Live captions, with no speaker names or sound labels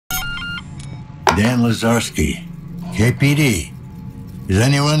Dan Lazarski, KPD. Is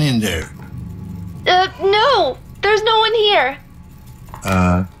anyone in there? No. There's no one here.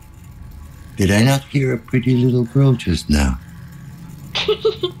 Did I not hear a pretty little girl just now?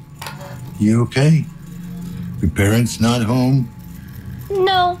 You okay? Your parents not home?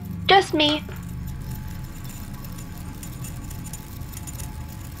 No, just me.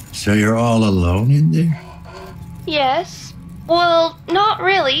 So you're all alone in there? Yes. Well, not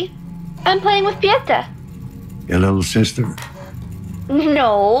really. I'm playing with Pieta. Your little sister?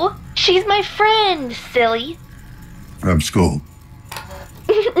 No, she's my friend, silly. From school?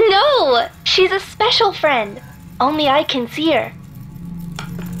 No, she's a special friend. Only I can see her.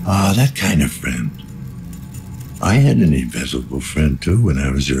 Ah, that kind of friend. I had an invisible friend, too, when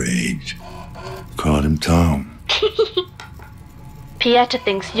I was your age. Called him Tom. Pieta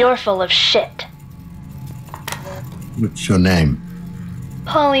thinks you're full of shit. What's your name?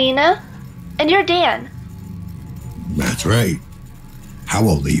 Paulina. And you're Dan. That's right. How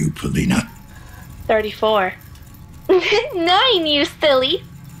old are you, Paulina? 34. 9, you silly.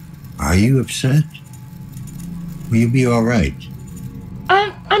 Are you upset? Will you be all right?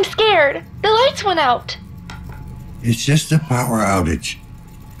 I'm scared. The lights went out. It's just a power outage.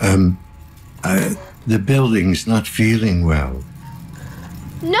 The building's not feeling well.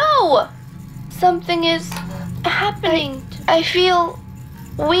 No! Something is happening. I feel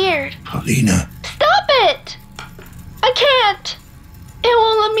weird. Paulina. Stop it! I can't. It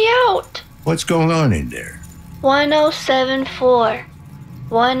won't let me out. What's going on in there? 1074.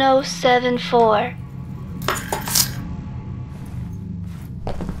 1074.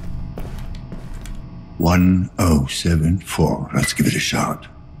 "1074. Let's give it a shot.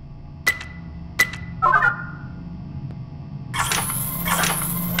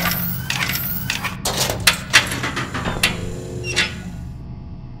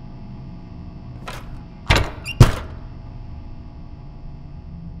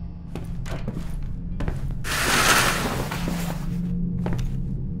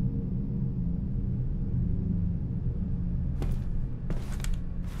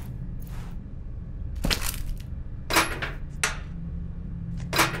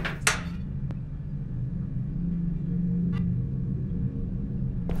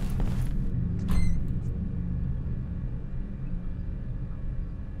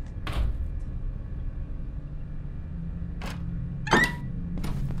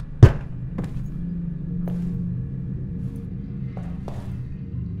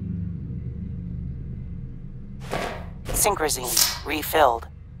 Synchrosine refilled.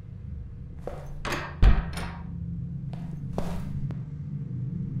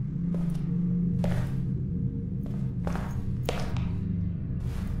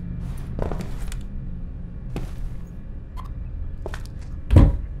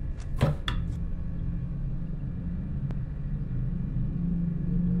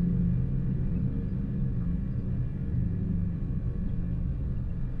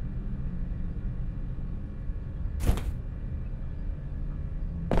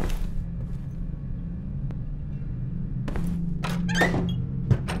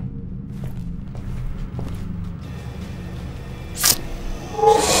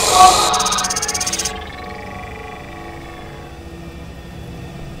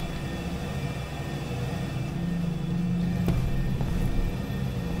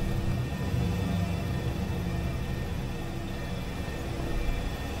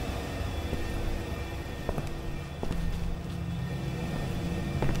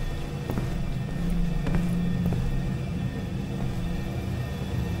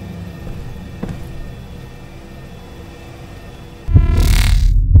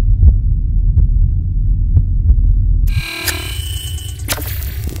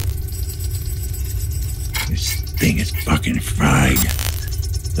 Thing is fucking fried.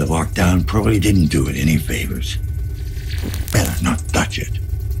 The lockdown probably didn't do it any favors. Better not touch it.